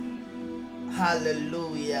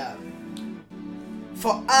Hallelujah.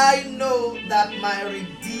 For I know that my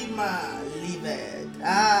Redeemer liveth,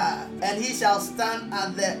 and he shall stand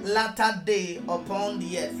at the latter day upon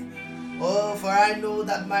the earth. Oh, for I know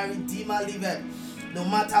that my Redeemer liveth. No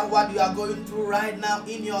matter what you are going through right now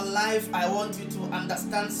in your life, I want you to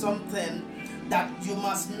understand something, that you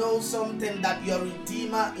must know something, that your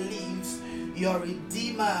Redeemer lives. Your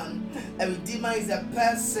Redeemer, a Redeemer is a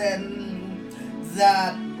person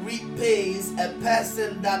that repays, a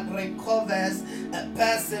person that recovers, a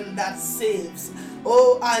person that saves.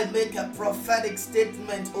 Oh, I make a prophetic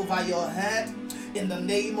statement over your head in the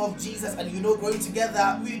name of Jesus. And growing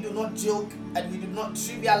together, we do not joke and we do not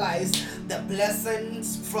trivialize the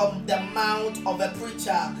blessings from the mouth of a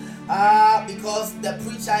preacher, because the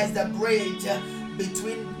preacher is the bridge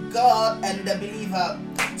between God and the believer.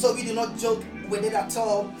 So we do not joke with it at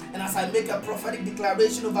all. And as I make a prophetic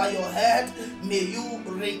declaration over your head, may you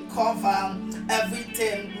recover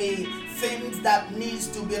everything. May things that needs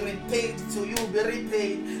to be repaid to you be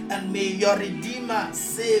repaid, and may your Redeemer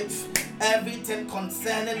save everything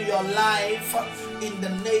concerning your life in the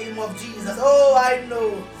name of Jesus. Oh, I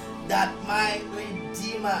know that my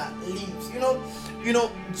Redeemer lives.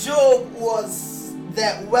 Job was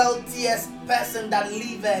the wealthiest person that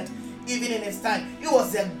lived even in his time. He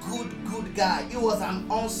was a good guy. He was an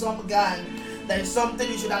awesome guy. There is something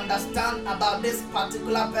you should understand about this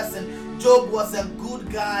particular person. Job was a good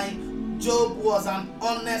guy. Job was an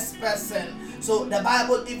honest person. So the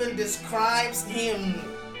Bible even describes him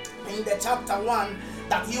in the chapter 1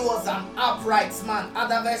 that he was an upright man.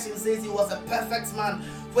 Other version says he was a perfect man,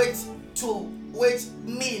 which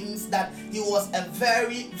means that he was a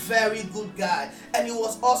very, very good guy. And he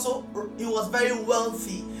was very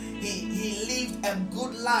wealthy. He lived a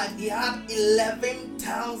good life. He had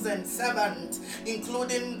 11,000 servants,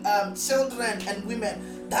 including children and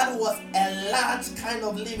women. That was a large kind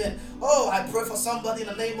of living. Oh, I pray for somebody in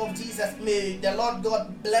the name of Jesus. May the Lord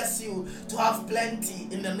God bless you to have plenty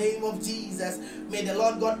in the name of Jesus. May the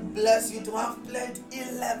Lord God bless you to have plenty.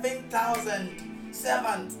 11,000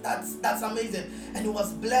 servants. That's amazing. And he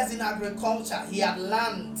was blessed in agriculture. He had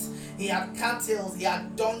land. He had cattle. He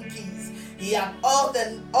had donkeys. He had all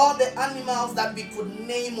the animals that we could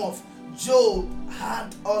name of. Job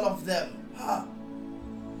had all of them.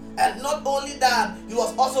 And not only that, he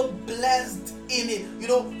was also blessed in it.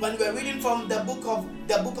 When we were reading from the book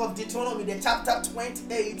of Deuteronomy, the chapter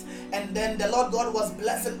 28, and then the Lord God was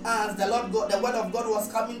blessing us. The word of God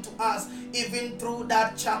was coming to us even through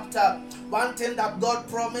that chapter. One thing that God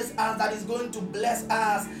promised us, that He's going to bless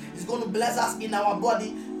us. He's going to bless us in our body,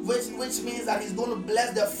 which means that He's going to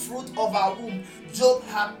bless the fruit of our womb. Job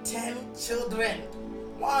had 10 children.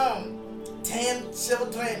 Wow, 10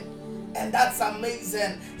 children. And that's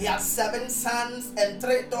amazing. He had 7 sons and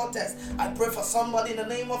 3 daughters. I pray for somebody in the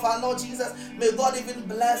name of our Lord Jesus. May God even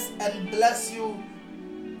bless you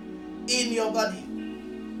in your body.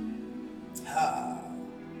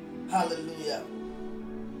 Hallelujah.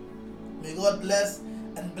 May God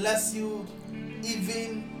bless you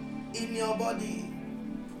even in your body.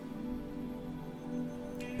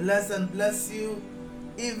 Bless you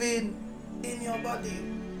even in your body.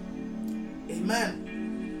 Amen.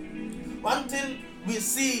 One thing we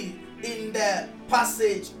see in the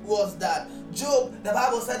passage was that Job, the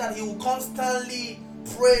Bible said that he will constantly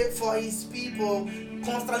pray for his people,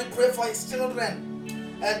 constantly pray for his children.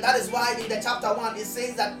 And that is why in the chapter 1 it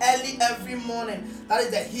says that early every morning. That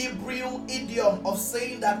is the Hebrew idiom of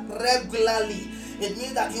saying that regularly. It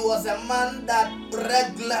means that he was a man that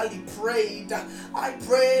regularly prayed. I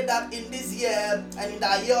pray that in this year and in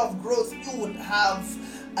the year of growth, you would have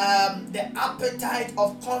the appetite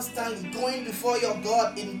of constantly going before your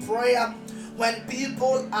God in prayer. When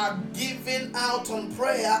people are giving out on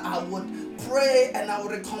prayer, I would pray and I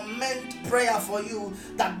would recommend prayer for you,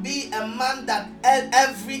 that be a man that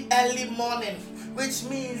every early morning, which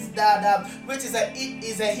means that which is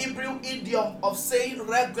a Hebrew idiom of saying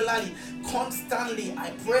regularly, constantly.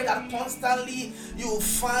 I pray that constantly you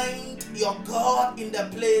find your God in the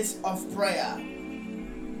place of prayer.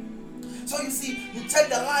 So you see, you take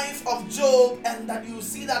the life of Job and that you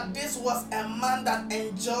see that this was a man that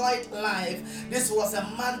enjoyed life. This was a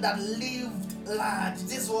man that lived large.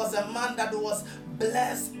 This was a man that was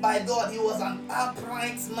blessed by God. He was an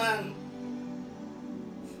upright man.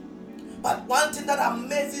 But one thing that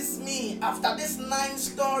amazes me after this 9th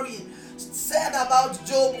story said about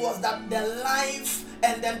Job was that the life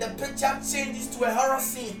and then the picture changes to a horror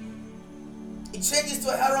scene. It changes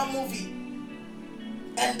to a horror movie.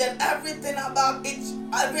 And then everything about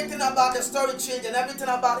the story changed, and everything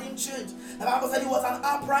about him changed. The Bible said he was an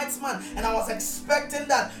upright man, and I was expecting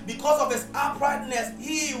that because of his uprightness,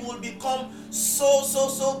 he will become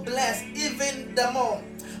so blessed, even the more.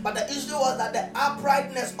 But the issue was that the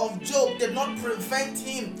uprightness of Job did not prevent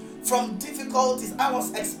him from difficulties. I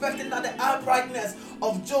was expecting that the uprightness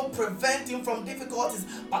of Job prevent him from difficulties,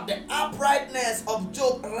 but the uprightness of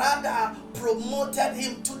Job rather promoted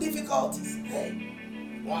him to difficulties. Hey.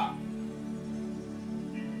 Wow.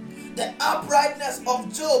 The uprightness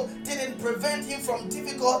of Job didn't prevent him from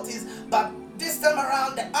difficulties, but this time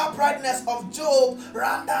around, the uprightness of Job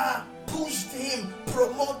rather pushed him,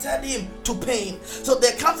 promoted him to pain. So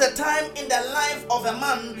there comes a time in the life of a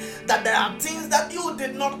man that there are things that you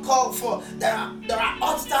did not call for. There are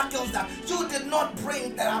obstacles that you did not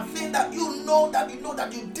bring. There are things that you know that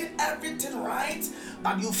you did everything right,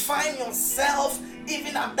 but you find yourself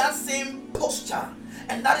even at that same posture.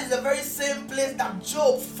 And that is the very same place that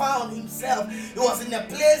Job found himself. He was in a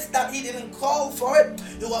place that he didn't call for it.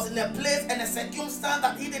 He was in a place and a circumstance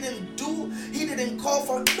that he didn't do. He didn't call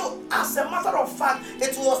for it. No, as a matter of fact,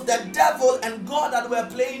 it was the devil and God that were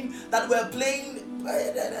playing.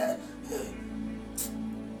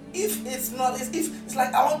 If it's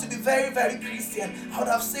like I want to be very, very Christian, I would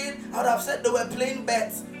have said they were playing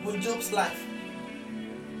bets with Job's life.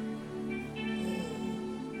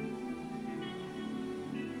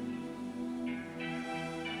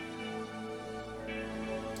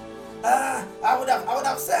 I would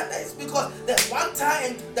have said this, because there's one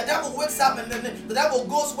time the devil wakes up and then the devil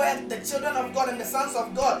goes where the children of God and the sons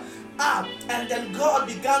of God are, and then God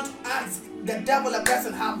began to ask the devil a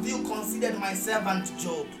question: have you considered my servant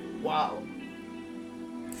Job? Wow.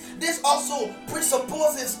 This also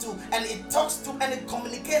presupposes to, and it talks to, and it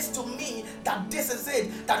communicates to me that this is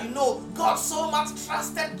it. That God so much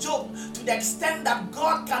trusted Job to the extent that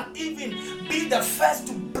God can even be the first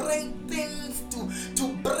to bring things, to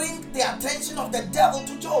bring the attention of the devil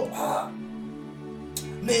to Job.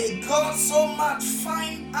 May God so much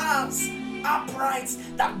find us upright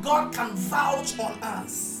that God can vouch on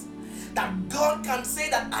us. That God can say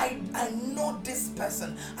that I know this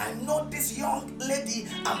person, I know this young lady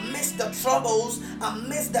amidst the troubles,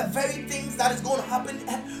 amidst the very things that is going to happen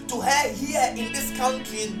to her here in this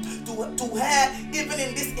country, to her even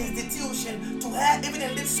in this institution, to her even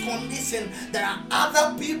in this condition. There are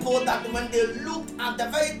other people that when they looked at the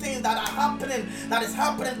very things that is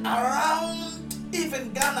happening around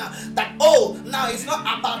even Ghana, that now it's not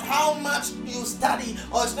about how much you study,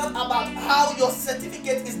 or it's not about how your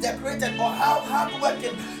certificate is decorated, or how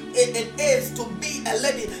hardworking it is to be a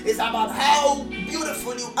lady. It's about how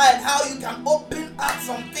beautiful you are and how you can open up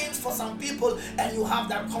some things for some people, and you have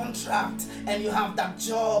that contract, and you have that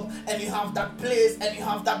job, and you have that place, and you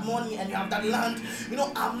have that money, and you have that land.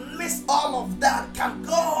 Amidst all of that, can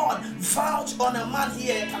God vouch on a man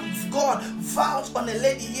here? Can God vouch on a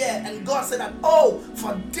lady here? And God said that,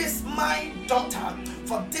 for this my daughter,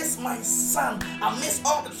 for this my son, amidst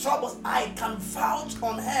all the troubles, I can vouch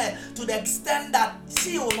on her to the extent that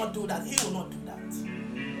she will not do that, he will not do that.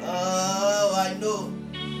 Oh, I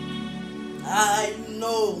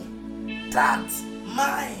know that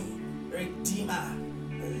my Redeemer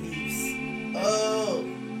lives. Oh.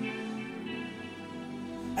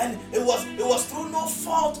 And it was through no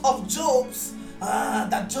fault of Job's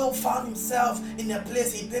that Job found himself in a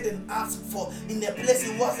place he didn't ask for, in a place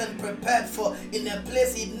he wasn't prepared for, in a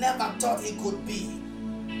place he never thought he could be.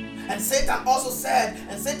 And Satan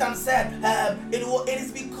said, it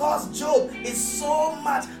is because Job is so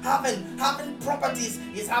much having properties,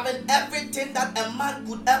 he's having everything that a man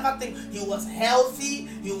could ever think. He was healthy,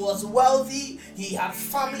 he was wealthy, he had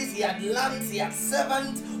families, he had lands, he had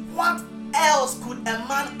servants. What else could a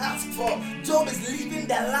man ask for? Job is living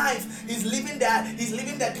the life. He's living the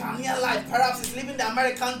Ghanaian life. Perhaps he's living the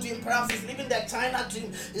American dream. Perhaps he's living the China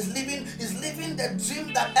dream. He's living the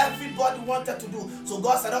dream that everybody wanted to do. So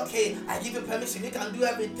God said, okay, I give you permission. You can do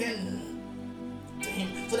everything to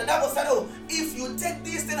him. So the devil said, if you take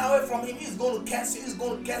this thing away from him, he's going to curse you. He's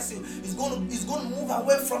going to curse you. He's going to move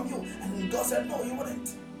away from you. And God said, no, he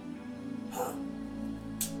wouldn't.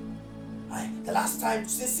 The last time,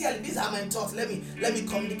 sincerely, these are my thoughts. Let me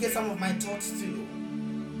communicate some of my thoughts to you.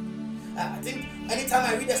 I think anytime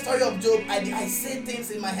I read the story of Job, I say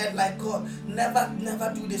things in my head like, God,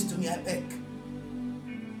 never do this to me, I beg.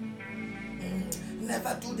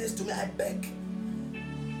 Never do this to me, I beg.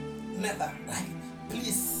 Never.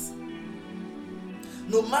 Please.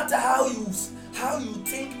 No matter how you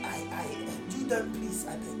think I do that, please,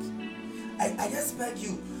 I beg. I just beg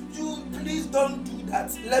you. You please don't do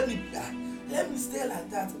that. Let me. let me stay like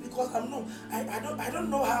that because I don't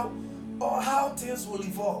know how things will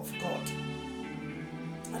evolve, God.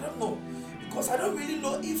 I don't know because I don't really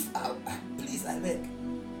know if please, I beg.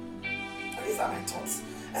 These are my thoughts,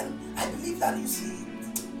 and I believe that you see,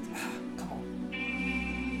 come on,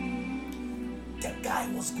 the guy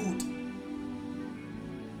was good,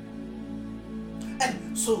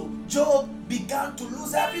 and so Job began to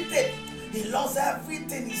lose everything. He lost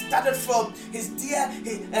everything. He started from his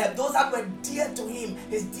those that were dear to him,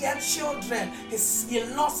 his dear children. He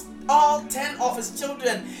lost all 10 of his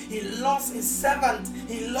children. He lost his servant.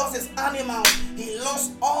 He lost his animals. He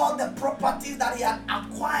lost all the properties that he had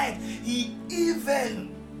acquired. He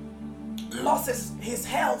even lost his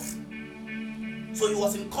health. So he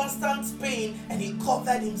was in constant pain, and he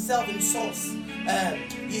covered himself in sores.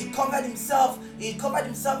 He covered himself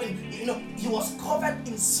in, he was covered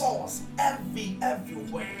in sores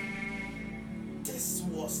everywhere. This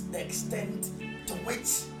was the extent to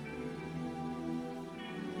which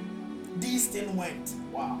these things went.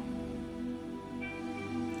 Wow.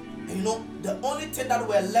 And the only thing that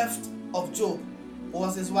were left of Job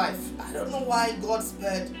was his wife. I don't know why God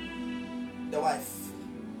spared the wife.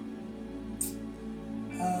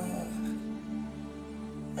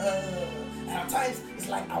 And at times it's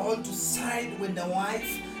like I want to side with the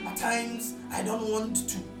wife. At times I don't want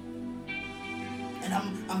to. And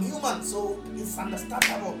I'm human, so it's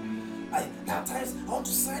understandable. At times I want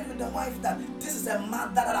to side with the wife that this is a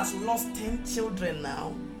mother that has lost 10 children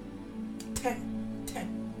now. 10.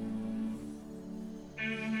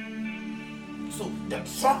 So the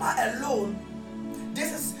trauma alone,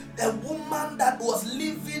 this is a woman that was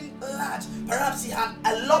living large. Perhaps she had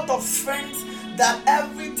a lot of friends that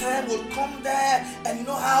every time would come there, and you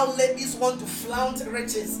know how ladies want to flaunt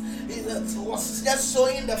riches. It was just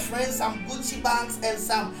showing the friends some Gucci bags and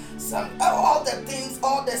some all the things,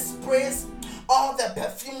 all the sprays, all the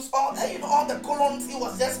perfumes, all the colognes. He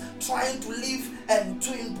was just trying to live and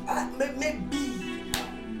to maybe.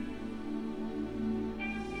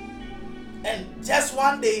 And just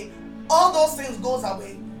one day, all those things goes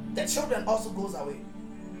away. The children also goes away.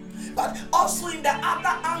 But also in the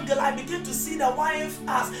other angle, I begin to see the wife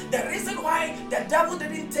as the reason why the devil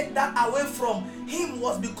didn't take that away from him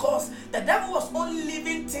was because the devil was only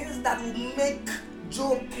living things that would make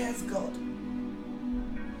Job curse God.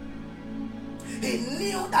 He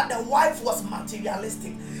knew that the wife was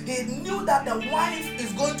materialistic. He knew that the wife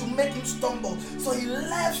is going to make him stumble. So he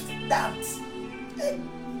left that.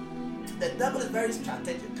 The devil is very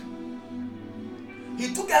strategic.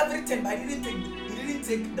 He took everything, but he didn't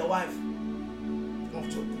take the wife of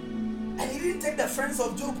Job. And he didn't take the friends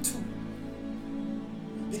of Job too.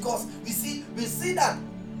 Because we see that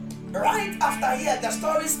right after here, the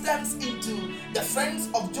story stems into the friends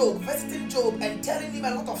of Job visiting Job and telling him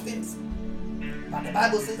a lot of things. But the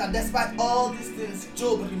Bible says that despite all these things,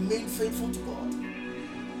 Job remained faithful to God.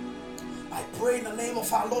 I pray in the name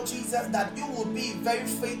of our Lord Jesus that you will be very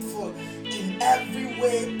faithful in every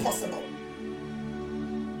way possible.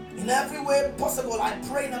 In every way possible, I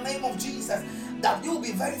pray in the name of Jesus that you will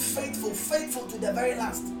be very faithful to the very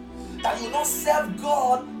last. That you will not serve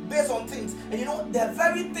God based on things. And the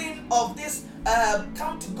very thing of this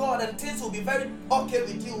come to God and things will be very okay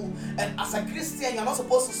with you. And as a Christian, you're not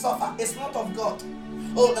supposed to suffer. It's not of God.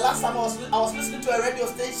 Oh, the last time I was listening to a radio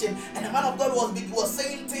station, and the man of God was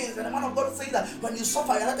saying things, and the man of God saying that when you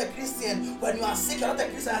suffer, you're not a Christian. When you are sick, you're not a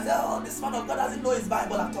Christian. I said, oh, this man of God doesn't know his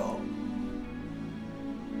Bible at all.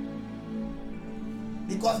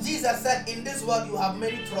 Because Jesus said, in this world you have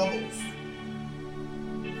many troubles.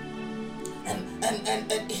 And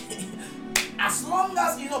as long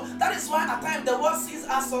as that is why at times the world sees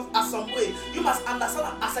us as some way. You must understand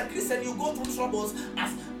that as a Christian you go through troubles.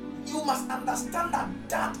 As you must understand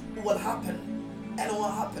that will happen, and it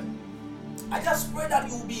will happen. I just pray that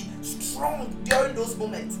you will be strong during those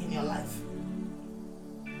moments in your life.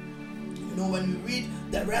 When we read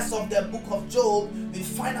the rest of the book of Job, we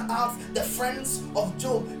find out the friends of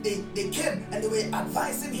Job, they came and they were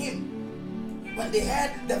advising him. When they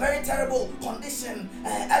heard the very terrible condition,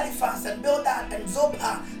 Eliphaz and Bildad and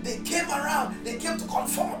Zophar, they came around, they came to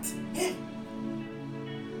comfort him.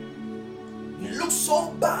 It looked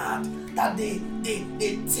so bad that they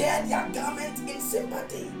tear their garment in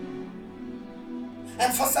sympathy.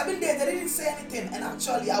 And for 7 days they didn't say anything. And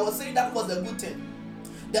actually, I was saying that was a good thing.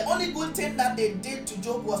 The only good thing that they did to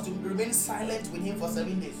Job was to remain silent with him for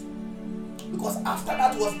 7 days. Because after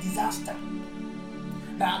that was disaster.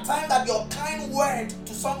 There are times that your kind word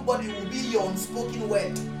to somebody will be your unspoken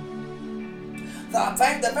word. There are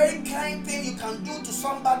times the very kind thing you can do to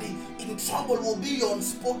somebody in trouble will be your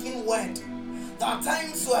unspoken word. There are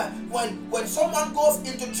times when someone goes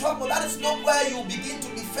into trouble, that is not where you begin to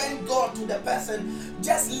defend God to the person.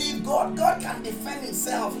 Just leave God. God can defend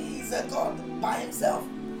himself. He is a God by himself.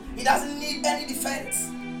 He doesn't need any defense.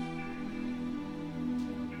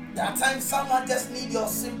 There are times someone just needs your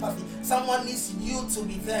sympathy. Someone needs you to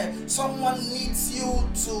be there. Someone needs you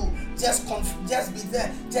to just be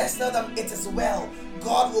there. Just tell them it is well.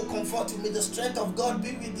 God will comfort you. May the strength of God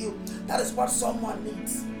be with you. That is what someone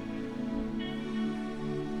needs.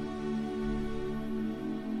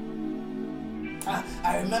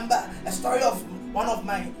 I remember a story of one of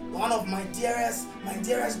my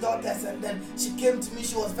dearest daughters, and then she came to me.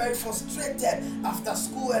 She was very frustrated after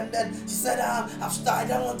school, and then she said, I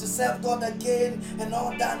don't want to serve God again and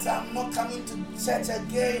all that. I'm not coming to church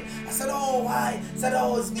again. I said, oh, why? She said,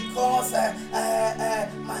 oh, it's because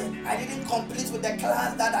I didn't complete with the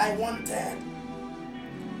class that I wanted.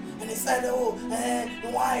 And he said, oh,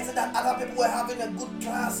 why is it that other people were having a good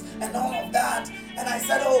class and all of that? And I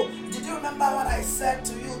said, oh, did you remember what I said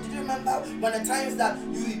to you? Did you remember when the times that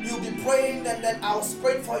you'll be praying, and then I was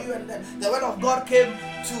praying for you, and then the word of God came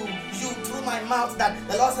to you through my mouth, that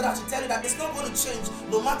the Lord said I should tell you that it's not going to change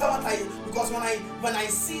no matter what because when I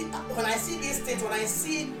see these things, when I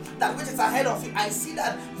see that which is ahead of you, I see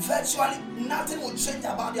that virtually nothing will change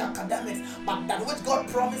about the academics, but that which God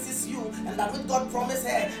promises you and that which God promised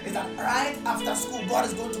her is that right after school, God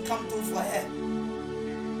is going to come through for her.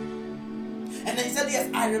 And then he said, yes,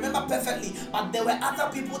 I remember perfectly, but there were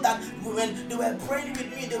other people that when they were praying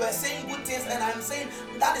with me, they were saying good things, and I'm saying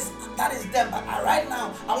that is them, but right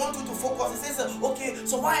now I want you to focus. He says, okay,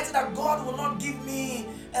 so why is it that God will not give me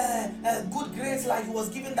good grades like he was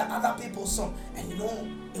giving the other people some? And you know,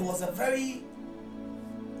 it was a very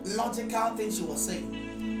logical thing she was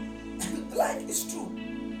saying. Like, it's true.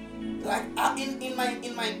 Like, in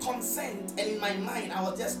my consent and in my mind, I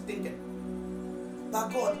was just thinking, but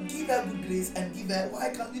God, give her good grace and give her.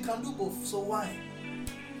 Why can't you can do both? So why?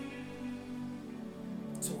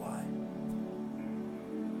 So why?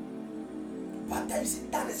 But then you see,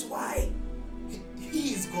 that is why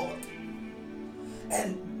he is God,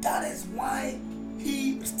 and that is why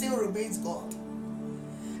he still remains God.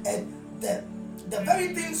 And the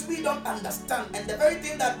very things we don't understand, and the very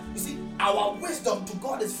thing that you see, our wisdom to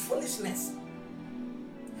God is foolishness.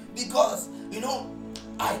 Because you know,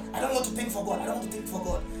 I don't want to think for God. I don't want to think for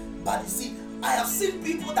God. But you see, I have seen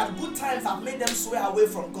people that good times have made them swear away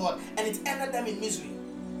from God, and it ended them in misery.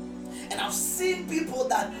 And I've seen people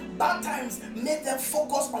that bad times made them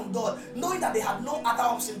focus on God, knowing that they had no other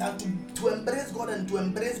option than to embrace God and to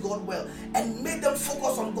embrace God well, and made them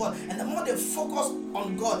focus on God. And the more they focus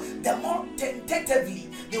on God, the more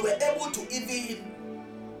tentatively they were able to even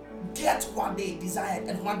get what they desired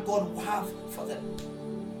and what God would have for them.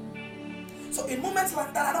 So in moments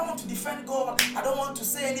like that, I don't want to defend God. I don't want to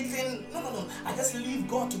say anything. No. I just leave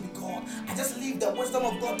God to be God. I just leave the wisdom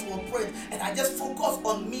of God to operate. And I just focus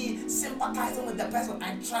on me sympathizing with the person.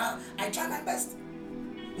 I try my best.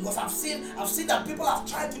 Because I've seen that people have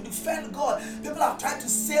tried to defend God. People have tried to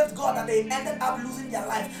save God, and they ended up losing their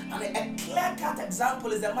life. And a clear-cut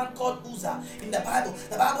example is a man called Uzzah in the Bible.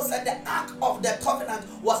 The Bible said the Ark of the Covenant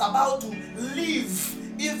was about to leave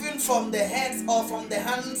even from the hands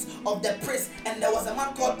of the priest. And there was a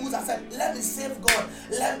man called Uzzah said, let me save God.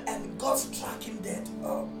 And God struck him dead.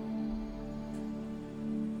 Oh.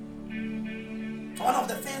 One of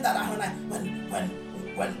the things that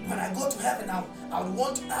when I go to heaven, I would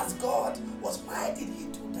want to ask God was, why did he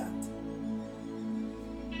do that?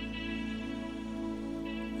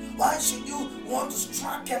 Why should you want to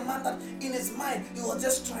strike a man that in his mind he was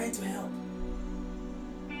just trying to help?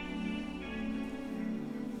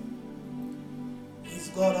 He's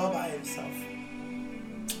God all by himself.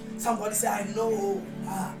 Somebody say, I know.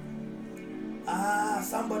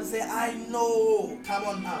 Somebody say, I know. Come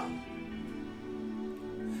on now.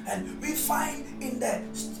 And we find in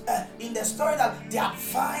the story that the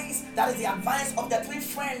advice, that is the advice of the three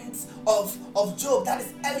friends of Job, that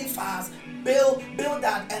is Eliphaz,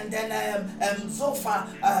 Bildad, and then Zophar.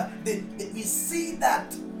 We see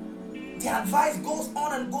that the advice goes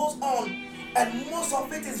on and goes on, and most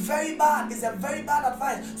of it is very bad. It's a very bad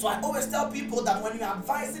advice. So I always tell people that when you're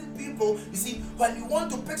advising people, you see, when you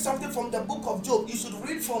want to pick something from the book of Job, you should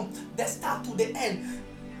read from the start to the end.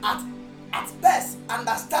 At best,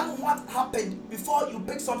 understand what happened before you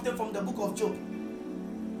pick something from the book of Job.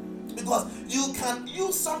 Because you can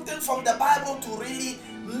use something from the Bible to really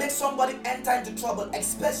make somebody enter into trouble,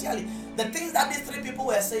 especially the things that these three people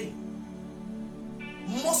were saying.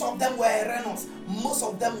 Most of them were errors. Most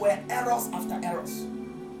of them were errors after errors.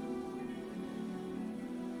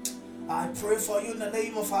 I pray for you in the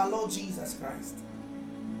name of our Lord Jesus Christ.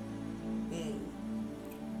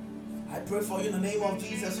 I pray for you in the name of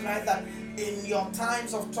Jesus Christ that in your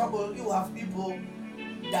times of trouble, you have people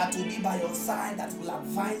that will be by your side, that will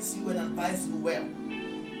advise you and advise you well.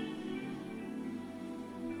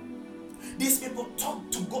 These people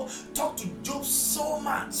talk to Job so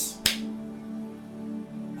much.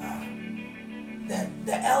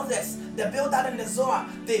 The elders, the Bildad and the Zohar,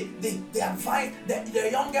 they advised. The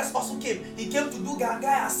youngest also came. He came to do Gagai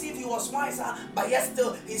as if he was wiser, but yet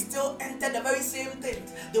he still entered the very same thing.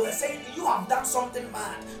 They were saying, you have done something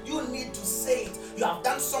bad. You need to say it. You have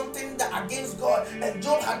done something that against God. And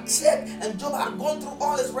Job had checked, and Job had gone through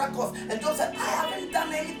all his records. And Job said, I haven't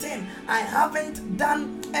done anything. I haven't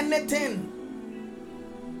done anything.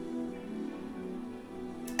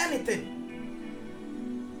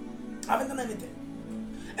 I haven't done anything.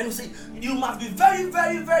 And you see, you must be very,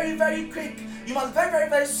 very, very, very quick. You must be very, very,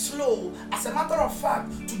 very slow, as a matter of fact,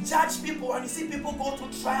 to judge people when you see people go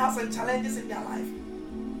through trials and challenges in their life.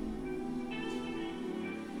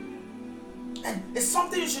 And it's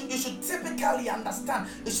something you should typically understand.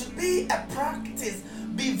 It should be a practice.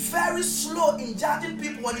 Be very slow in judging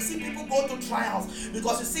people when you see people go through trials.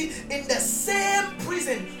 Because you see, in the same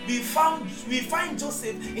prison, we find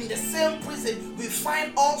Joseph. In the same prison, we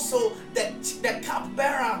find also the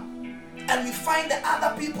cupbearer. And we find the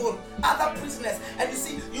other people, other prisoners. And you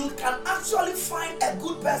see, you can actually find a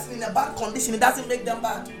good person in a bad condition. It doesn't make them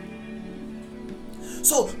bad.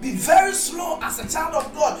 So be very slow as a child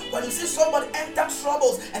of God. When you see somebody enter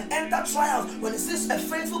troubles and enter trials, when you see a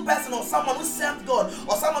faithful person or someone who served God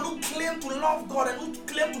or someone who claimed to love God and who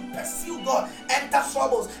claimed to pursue God, enter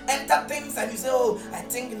troubles, enter things, and you say, oh, I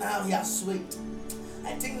think now he has swayed.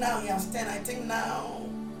 I think now he has turned. I think now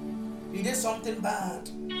he did something bad.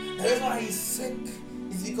 The reason why he's sick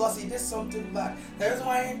is because he did something bad. The reason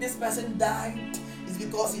why this person died is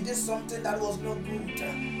because he did something that was not good.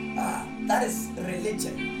 That is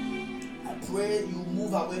religion. I pray you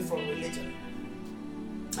move away from religion.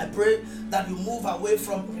 I pray that you move away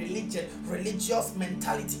from religion, religious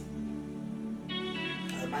mentality.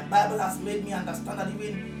 My Bible has made me understand that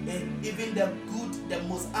even the good, the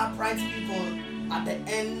most upright people, at the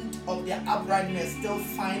end of their uprightness, still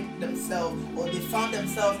find themselves, or they found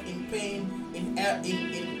themselves in pain, in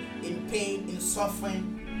pain, in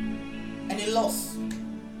suffering, and in loss.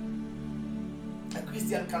 A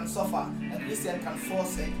Christian can suffer, a Christian can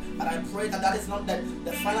forsake, but I pray that is not the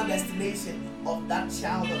final destination of that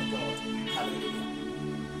child of God. Hallelujah.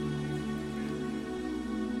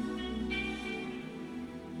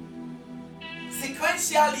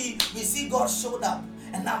 Sequentially, we see God showed up,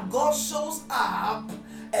 and now God shows up,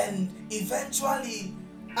 and eventually,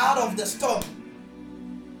 out of the storm,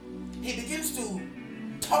 he begins to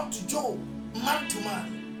talk to Job, man to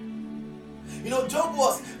man. You know, Job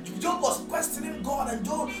was questioning God, and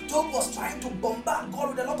Job was trying to bombard God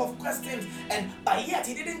with a lot of questions, but yet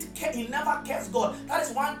he didn't care. He never cursed God. That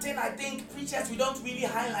is one thing I think preachers, we don't really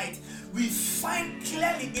highlight. We find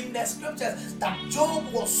clearly in the scriptures that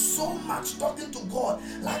Job was so much talking to God,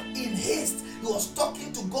 like in haste. He was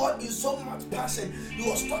talking to God in so much passion. He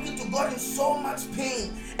was talking to God in so much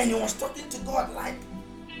pain, and he was talking to God like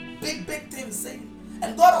big things saying.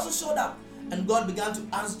 And God also showed up, and God began to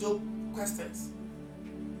ask Job questions,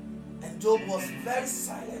 and Job was very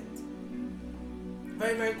silent,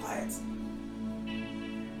 very, very quiet.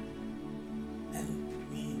 And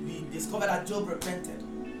we discovered that Job repented,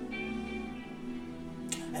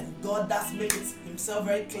 and God does make it himself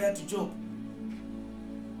very clear to Job,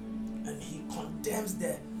 and he condemns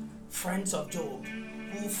the friends of Job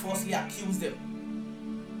who falsely accused him.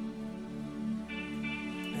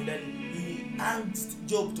 And then he asked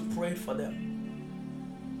Job to pray for them.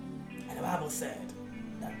 The Bible said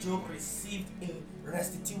that Job received in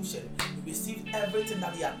restitution. He received everything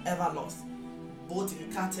that he had ever lost, both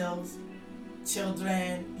in cattle,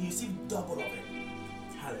 children. He received double of it.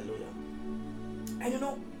 Hallelujah. And you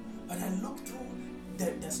know, when I look through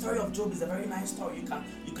the story of Job, is a very nice story.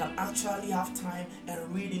 You can actually have time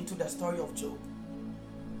and read into the story of Job.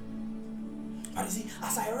 But you see,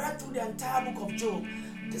 as I read through the entire book of Job,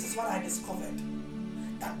 this is what I discovered.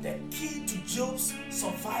 That the key to Job's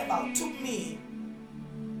survival took me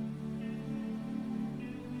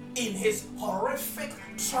in his horrific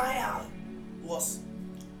trial was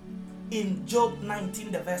in Job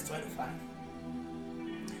 19, the verse 25.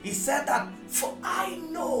 He said that, for I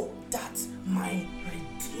know that my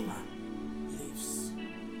Redeemer lives.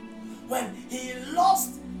 When he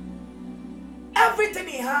lost everything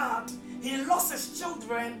he had, he lost his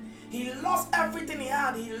children, he lost everything he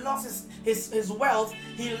had. He lost his wealth.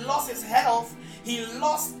 He lost his health. he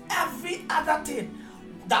lost every other thing.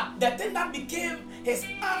 That the thing that became his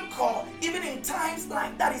anchor, even in times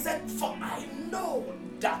like that, he said, for I know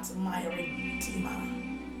that my Redeemer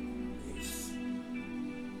lives.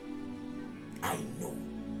 I know.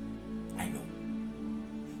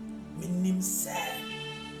 Minim se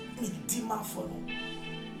Redeemer follow.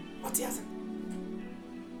 What he said?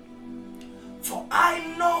 For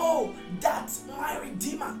I know that my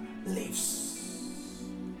Redeemer lives.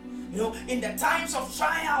 You know, in the times of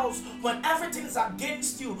trials, when everything is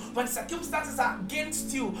against you, when circumstances are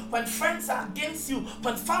against you, when friends are against you,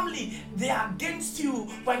 when family, they are against you,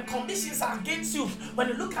 when conditions are against you, when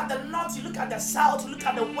you look at the north, you look at the south, you look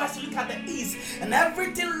at the west, you look at the east, and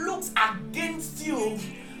everything looks against you,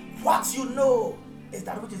 what you know is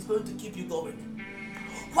that which is going to keep you going.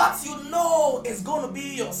 What you know is going to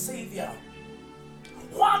be your savior.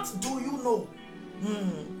 What do you know?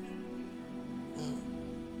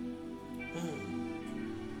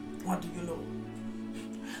 What do you know?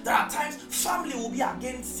 There are times family will be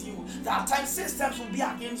against you. There are times systems will be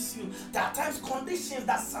against you. There are times conditions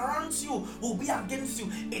that surround you will be against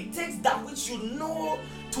you. It takes that which you know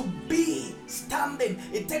to be standing.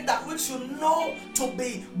 It takes that which you know to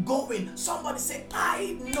be going. Somebody say,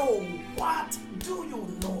 I know. What do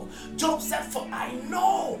you know? Job said, for I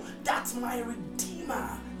know that my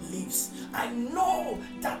Redeemer lives. I know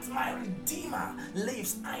that my Redeemer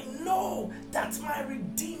lives. I know that my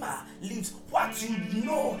Redeemer lives. What you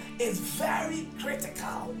know is very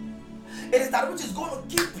critical. It is that which is going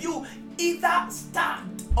to keep you either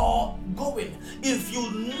stand or going. If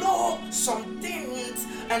you know some things,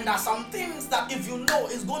 and there are some things that if you know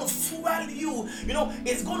is going to fuel you, you know,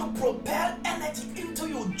 it's going to propel energy into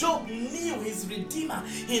you. Job knew his Redeemer.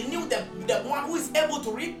 He knew the one who is able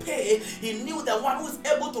to repay. He knew the one who is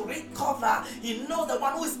able to recover. He knew the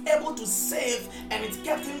one who is able to save, and it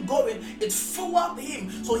kept him going. It fueled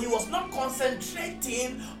him. So he was not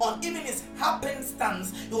concentrating on even his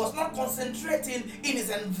happenstance. He was not concentrating in his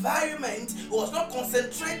environment. He was not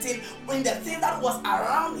concentrating in the thing that was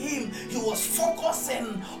around him. He was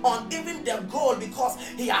focusing on even the goal, because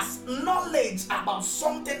he has knowledge about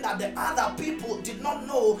something that the other people did not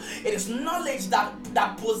know. It is knowledge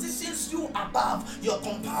that positions you above your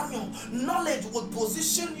companion. Knowledge will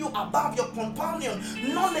position you above your companion.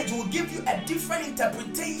 Knowledge will give you a different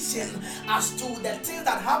interpretation as to the thing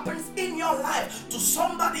that happens in your life. To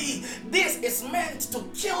somebody, this is meant to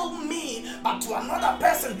kill me, but to another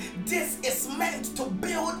person, this is meant to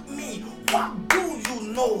build me. What do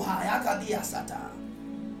you know?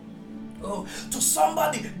 Oh, to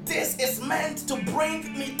somebody, this is meant to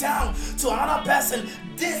bring me down. To another person,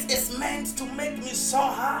 this is meant to make me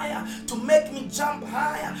soar higher, to make me jump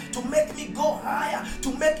higher, to make me go higher,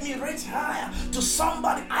 to make me reach higher. To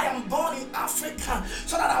somebody, I am born in Africa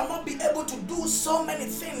so that I will not be able to do so many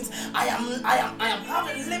things. I am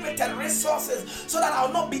having limited resources so that I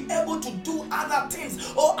will not be able to do other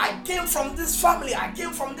things. Oh, I came from this family, I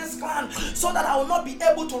came from this clan so that I will not be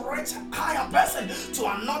able to reach higher person. To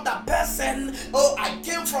another person, oh, I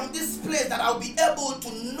came from this place that I'll be able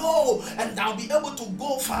to know and I'll be able to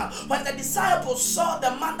go far. When the disciples saw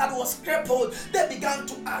the man that was crippled, they began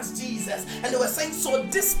to ask Jesus, and they were saying, so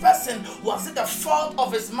this person, was it the fault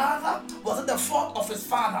of his mother? Was it the fault of his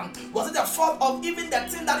father? Was it the fault of even the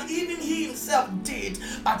thing that even he himself did?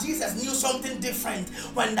 But Jesus knew something different.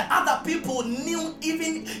 When the other people knew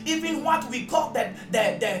even what we call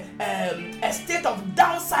a state of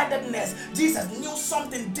downsidedness, Jesus knew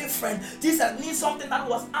something different. Jesus knew something that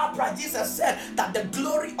was upright. Jesus said that the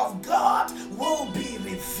glory of God will be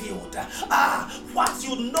revealed. What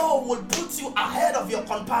you know will put you ahead of your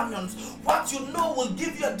companions. What you know will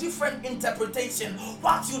give you a different interpretation.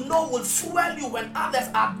 What you know will fuel you when others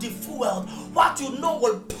are defueled. What you know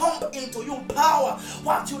will pump into you power.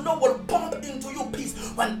 What you know will pump into you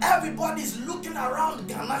peace. When everybody is looking around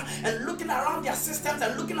Ghana and looking around their systems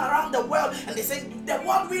and looking around the world, and they say the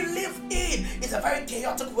world we live in is a very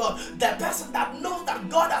chaotic world, the person that knows that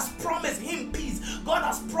God has promised him peace, God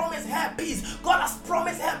has promised her peace, God has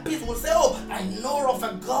promised her peace, will say, oh, I know of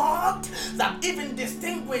a God that even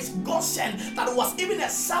distinguished Goshen, that was even a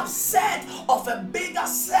subset of a bigger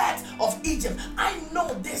set of Egypt. I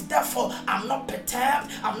know this, therefore I'm not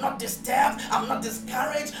perturbed, I'm not disturbed, I'm not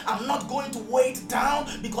discouraged, I'm not going to weigh down,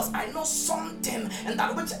 because I know something, and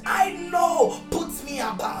that which I know puts me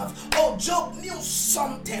above. Oh, Job knew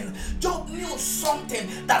something. Job knew something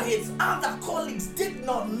that his other colleagues did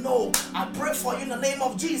not know. I pray for you in the name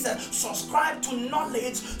of Jesus. subscribe to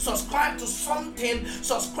knowledge, subscribe to something,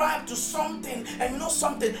 and you know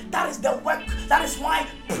something. That is the work. That is why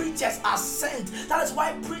preachers are sent. That is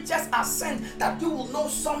why preachers are sent, that you will know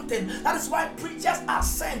something. That is why preachers are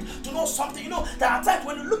sent to know something. You know, there are times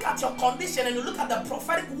when you look at your condition and you look at the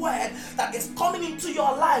prophetic word that is coming into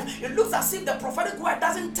your life, it looks as if the prophetic word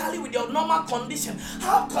doesn't tally with your normal condition.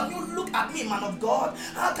 How can you look at me, man of God?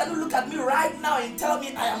 How can you look at me right now and tell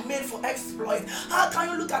me I am made for exploit? How can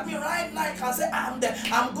you look at me right now and can say I'm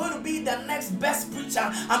going to be the next best preacher,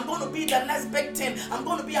 I'm going to be the next big thing, I'm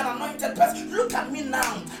going to be an anointed person? Look at me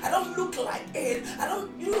now. I don't look like it.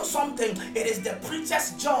 You know something? It is the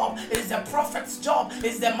preacher's job, it is the prophet's job, it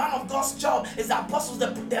is the man of God's job, it is the apostles,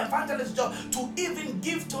 the evangelist's job to even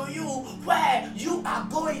give to you where you are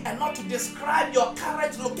going and not to describe your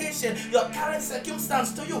current location, your current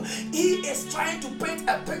circumstance to you. He is trying to paint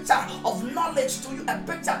a picture of knowledge to you, a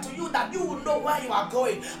picture to you that you will know where you are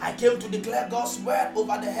going. I came to declare God's word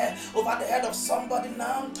over the head of somebody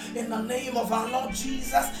now in the name of our Lord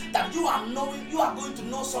Jesus, that you are going to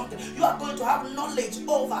know something. You are going to have knowledge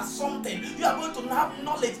over something. You are going to have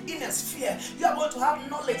knowledge in a sphere. You are going to have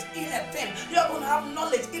knowledge in a thing. You are going to have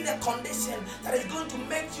knowledge in a condition that is going to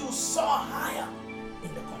make you soar higher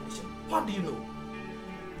in the condition. What do you know?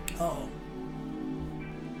 Oh,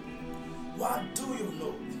 what do you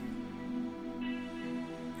know?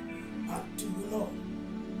 What do you know?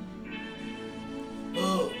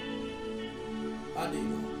 Oh, what do you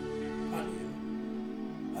know? What do you know?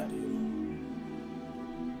 What do you know?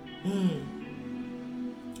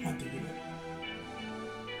 What do you know?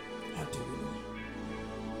 What do you know?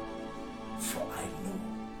 For I know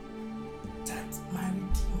that my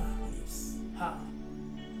Redeemer lives. I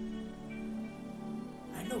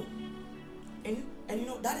know. And you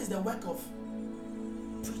know, that is the work of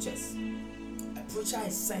preachers. A preacher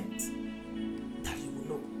is sent that you will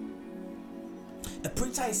know. A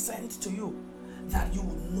preacher is sent to you that you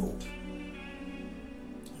will know.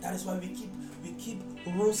 That is why we keep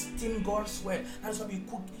roasting God's word. That is why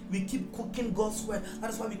we keep cooking God's word. That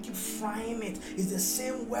is why we keep frying it. It's the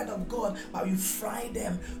same word of God, but we fry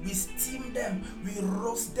them, we steam them, we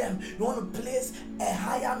roast them. We want to place a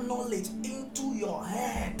higher knowledge into your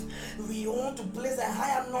head. We want to place a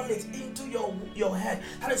higher knowledge into your head.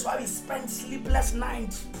 That is why we spend sleepless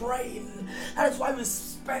nights praying. That is why we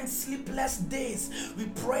spend sleepless days we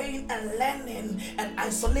praying and learning and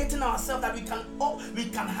isolating ourselves, that we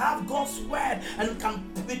can have God's word and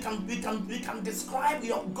we can describe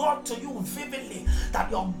your God to you vividly, that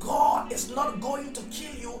your God is not going to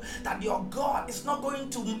kill you, that your God is not going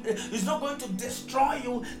to destroy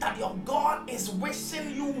you, that your God is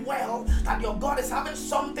wishing you well, that your God is having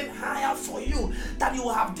something higher for you, that you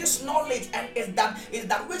have this knowledge, and is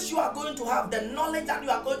that which you are going to have, the knowledge that you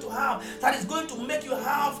are going to have, that is going to make you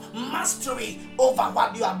have mastery over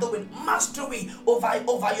what you are doing, mastery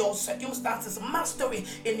over your circumstances, mastery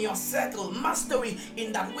in your circle, mastery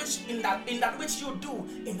in that which you do,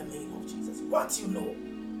 in the name of Jesus. What you know?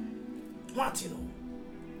 What you know?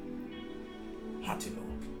 What you know?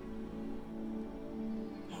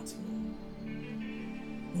 What you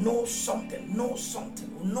know? Know something, know something,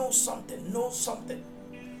 know something, know something,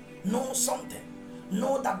 know something.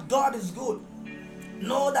 Know that God is good.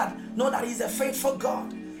 Know that He's a faithful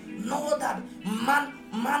God. Know that man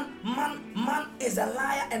is a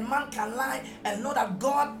liar and man can lie, and know that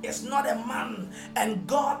God is not a man and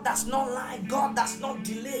God does not lie. God does not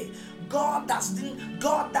delay. God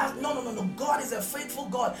is a faithful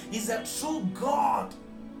God. He's a true God.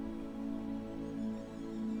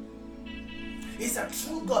 He's a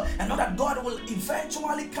true God, and know that God will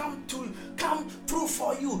eventually come through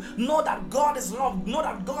for you. Know that God is love. Know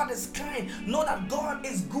that God is kind. Know that God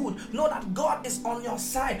is good. Know that God is on your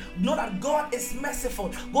side. Know that God is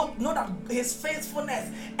merciful. Know that His faithfulness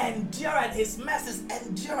endureth, His mercies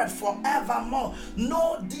endureth forevermore.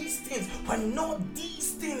 Know these things. When you know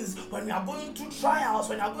these things, when you are going through trials,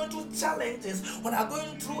 when you are going through challenges, when you are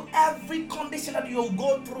going through every condition that you will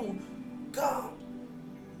go through, God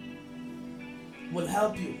will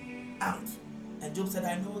help you out. And Job said,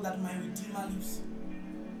 I know that my Redeemer lives.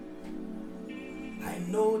 I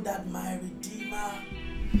know that my Redeemer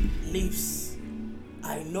lives.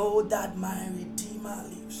 I know that my Redeemer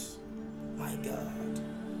lives. My God.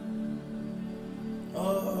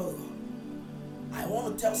 Oh, I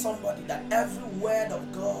want to tell somebody that every word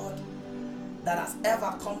of God that has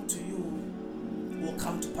ever come to you will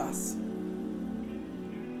come to pass.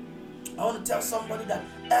 I want to tell somebody that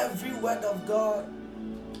every word of God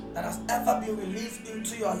that has ever been released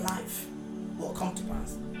into your life will come to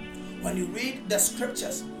pass. When you read the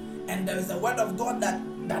scriptures and there is a word of God that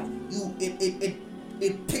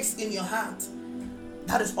it picks in your heart,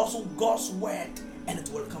 that is also God's word, and it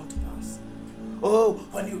will come to pass. Oh,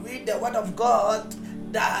 when you read the word of God,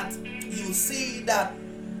 that you see that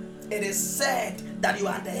it is said that you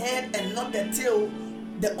are the head and not the tail.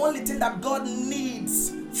 The only thing that God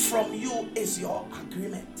needs from you is your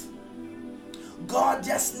agreement. God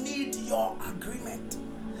just needs your agreement.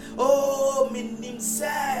 Oh, minim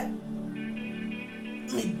said,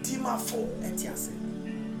 Redeemer for etiase.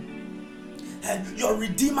 And your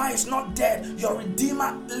Redeemer is not dead. Your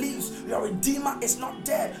Redeemer lives. Your Redeemer is not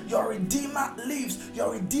dead. Your Redeemer lives.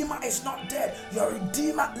 Your Redeemer is not dead. Your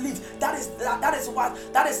Redeemer lives. That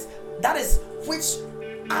is which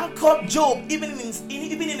anchored Job, even in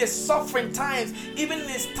his suffering times, even in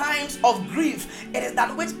his times of grief. It is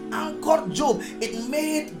that which anchored Job. It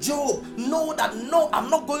made Job know that no, I'm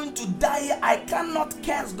not going to die. I cannot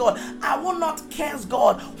curse God. I will not curse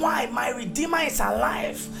God. Why? My Redeemer is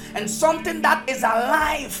alive, and something that is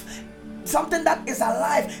alive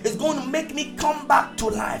is going to make me come back to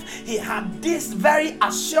life. He had this very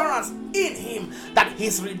assurance in him that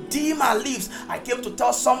his Redeemer lives. I came to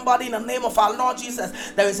tell somebody in the name of our Lord Jesus,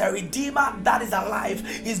 there is a Redeemer that is alive.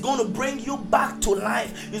 He's going to bring you back to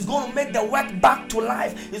life. He's going to make the work back to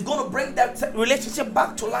life. He's going to bring that relationship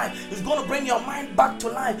back to life. He's going to bring your mind back to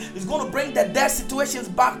life. He's going to bring the dead situations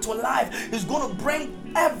back to life. He's going to bring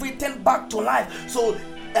everything back to life. So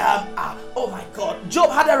oh my God, Job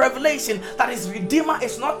had a revelation that his Redeemer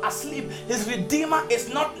is not asleep, his Redeemer is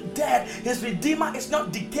not dead, his Redeemer is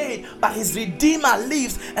not decayed, but his Redeemer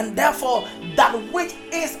lives, and therefore that which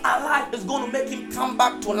is alive is going to make him come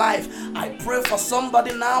back to life. I pray for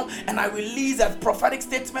somebody now, and I release a prophetic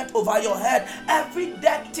statement over your head. Every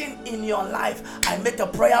dead thing in your life, I make a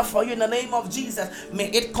prayer for you in the name of Jesus. May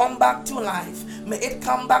it come back to life. May it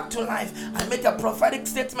come back to life. I make a prophetic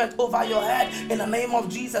statement over your head in the name of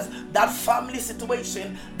Jesus. That family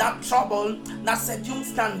situation, that trouble, that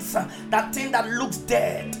circumstance, that thing that looks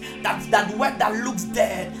dead, that work that looks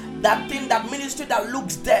dead, that thing, that ministry that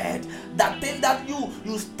looks dead, that thing that you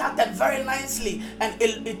started very nicely and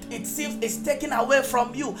it seems it's taken away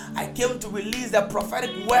from you. I came to release the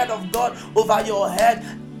prophetic word of God over your head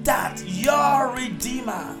that your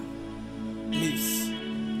Redeemer lives,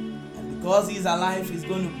 and because he's alive, he's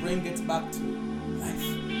going to bring it back to life.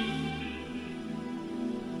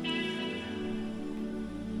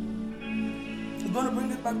 He's going to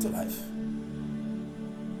bring it back to life.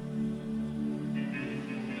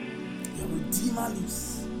 Your Redeemer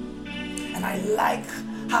lives. And I like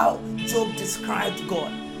how Job described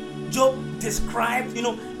God. Job described,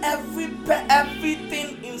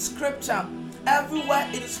 everything in Scripture, everywhere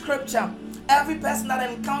in Scripture, every person that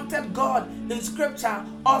encountered God in Scripture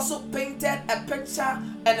also painted a picture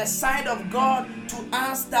and a side of God to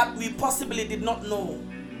us that we possibly did not know.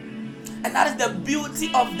 And that is the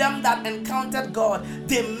beauty of them that encountered God.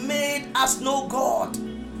 They made us know God.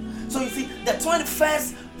 So you see, the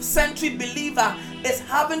 21st century believer is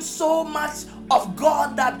having so much of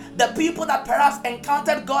God that the people that perhaps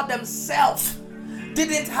encountered God themselves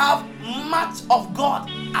didn't have much of God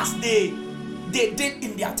as they did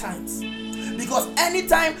in their times. Because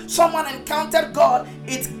anytime someone encountered God,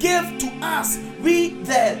 it gave to us, we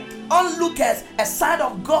the onlookers, a side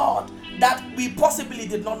of God that we possibly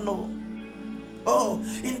did not know. Oh,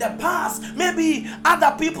 in the past, maybe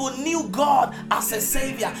other people knew God as a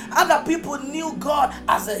savior. Other people knew God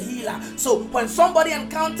as a healer. So when somebody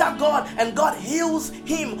encountered God and God heals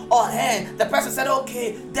him or her, the person said,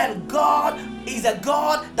 okay, then God is a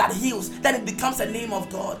God that heals. Then it becomes a name of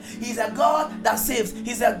God. He's a God that saves.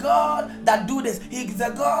 He's a God that do this. He's a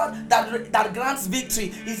God that grants victory.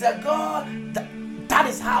 He's a God that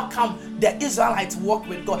is how come the Israelites walked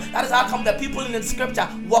with God. That is how come the people in the Scripture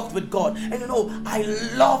walked with God. And I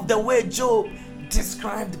love the way Job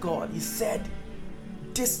described God. He said,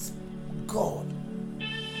 this God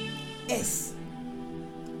is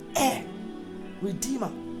a Redeemer.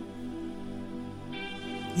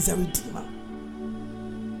 He's a Redeemer.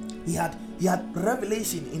 He had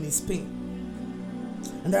revelation in his pain.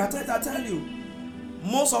 And there are times I tell you,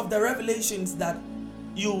 most of the revelations that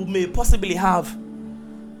you may possibly have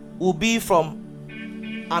will be from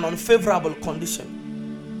an unfavorable condition.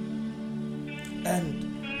 And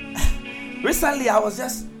recently I was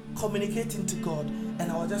just communicating to God,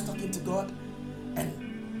 and I was just talking to God,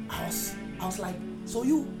 and I was like, so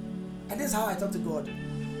you, and this is how I talk to God.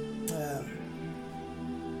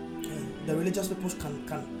 The religious people can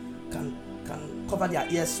cover their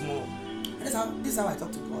ears small, and this is how I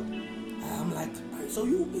talk to God. I'm like, so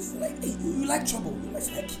you, it's like, hey, you like trouble.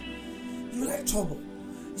 You like trouble.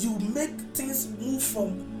 You make things move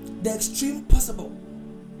from the extreme possible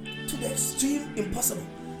to the extreme impossible,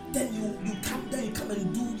 then you come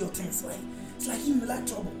and do your things. Like it's like you like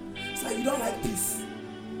trouble. It's like you don't like peace.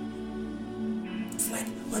 It's like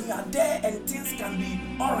when you are there and things can be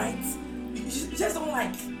alright, you just don't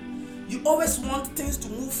like. You always want things to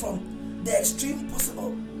move from the extreme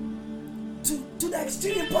possible to the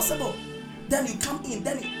extreme impossible. Then you come in,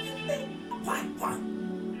 then why?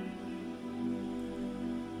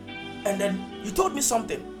 And then you told me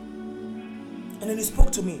something, and then you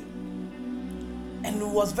spoke to me, and it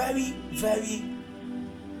was very, very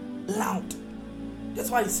loud. That's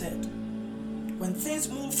why he said, when things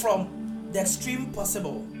move from the extreme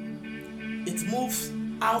possible, it moves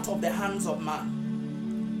out of the hands of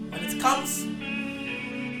man. When it comes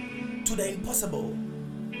to the impossible,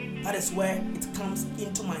 that is where it comes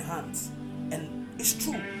into my hands. And it's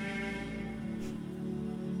true.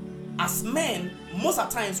 As men, most of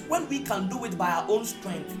the times when we can do it by our own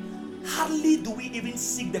strength, hardly do we even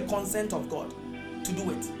seek the consent of God to do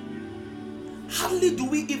it. Hardly do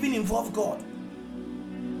we even involve God.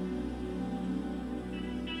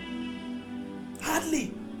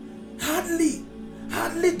 Hardly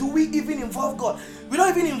do we even involve God. We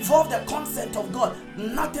don't even involve the consent of God.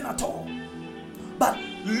 Nothing at all. But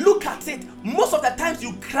look at it. Most of the times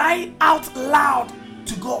you cry out loud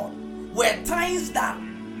to God were times that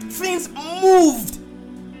things moved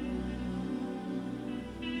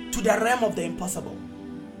to the realm of the impossible.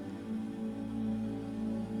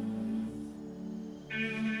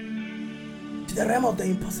 To the realm of the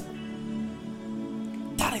impossible.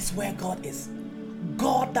 That is where God is.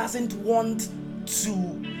 God doesn't want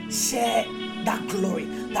to share that glory.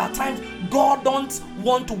 There are times God don't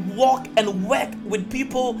want to walk and work with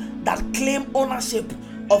people that claim ownership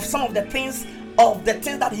of some of the things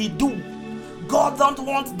that he do. God don't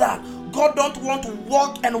want that. God don't want to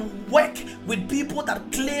walk and work with people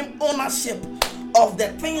that claim ownership of the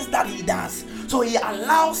things that he does. So he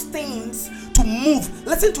allows things to move.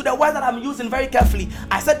 Listen to the word that I'm using very carefully.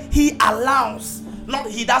 I said he allows, not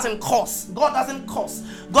he doesn't cause. God doesn't cause.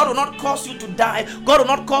 God will not cause you to die. God will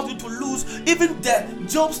not cause you to lose. Even the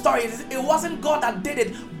Job story, it wasn't God that did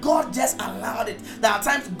it. God just allowed it. There are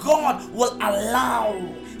times God will allow.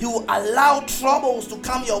 He will allow troubles to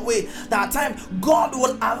come your way. There are times God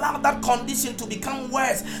will allow that condition to become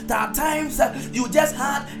worse. There are times you just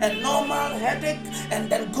had a normal headache, and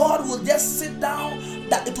then God will just sit down,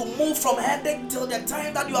 that it will move from headache till the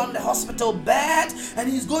time that you are on the hospital bed, and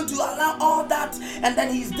he's going to allow all that, and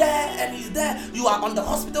then he's there. You are on the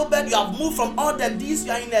hospital bed, you have moved from all the D's,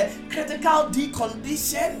 you are in a critical D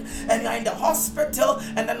condition, and you are in the hospital,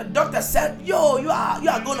 and then the doctor said, you are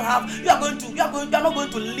not going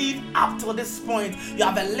to live up till this point. You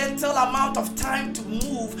have a little amount of time to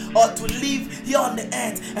move or to live here on the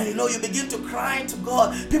earth. And you begin to cry to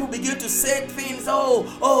God. People begin to say things,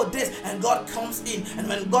 this, and God comes in. And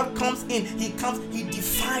when God comes in, he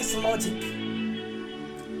defies logic.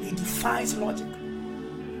 He defies logic.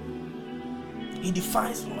 He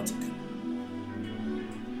defies logic.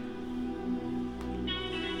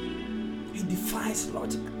 He defies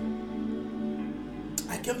logic.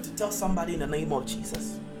 I came to tell somebody in the name of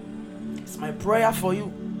Jesus. It's my prayer for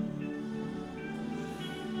you.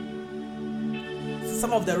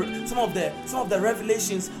 Some of the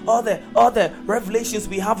revelations, all the revelations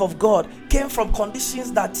we have of God came from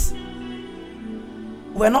conditions that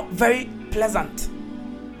were not very pleasant.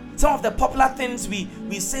 Some of the popular things we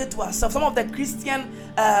say to ourselves, some of the Christian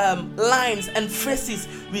lines and phrases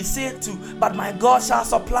we say but my God shall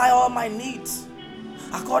supply all my needs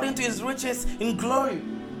according to his riches in glory.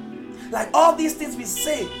 Like all these things we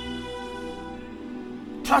say,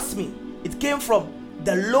 trust me, it came from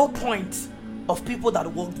the low point of people that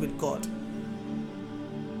walked with God.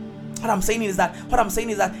 What I'm saying is that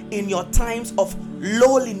in your times of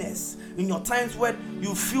lowliness, in your times where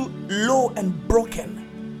you feel low and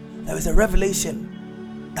broken, there is a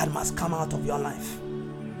revelation that must come out of your life.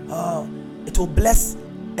 It will bless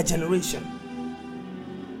a generation.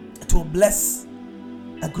 It will bless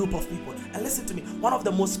a group of people. And listen to me, one of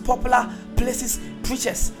the most popular places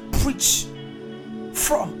preachers preach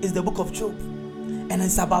from is the book of Job. And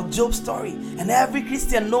it's about Job's story. And every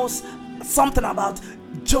Christian knows something about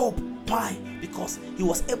Job. Why? Because he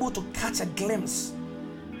was able to catch a glimpse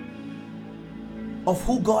of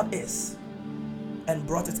who God is and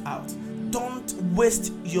brought it out. Don't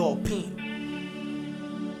waste your pain.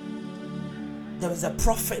 There is a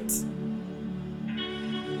prophet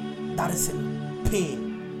that is in pain.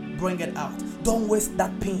 Bring it out. Don't waste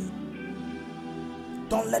that pain.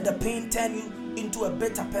 Don't let the pain turn you into a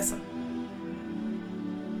better person.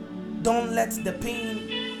 Don't let the pain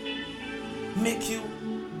make you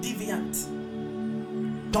deviant.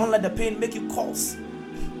 Don't let the pain make you curse.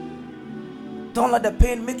 Don't let the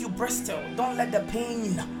pain make you bristle. Don't let the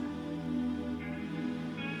pain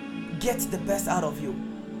get the best out of you,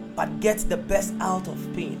 but get the best out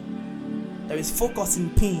of pain. There is focus in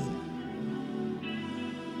pain.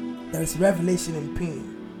 There is revelation in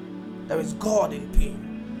pain. There is God in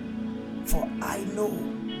pain. For I know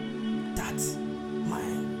that my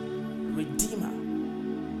Redeemer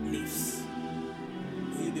lives.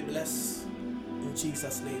 May you be blessed in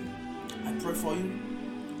Jesus' name. I pray for you.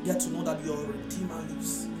 Get to know that your Redeemer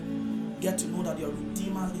lives. Get to know that your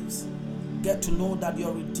Redeemer lives. Get to know that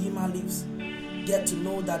your Redeemer lives. Get to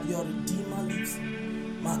know that your Redeemer lives.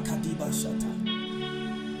 Makadiba Shata.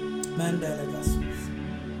 Mandela.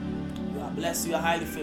 You are blessed. You are highly favored.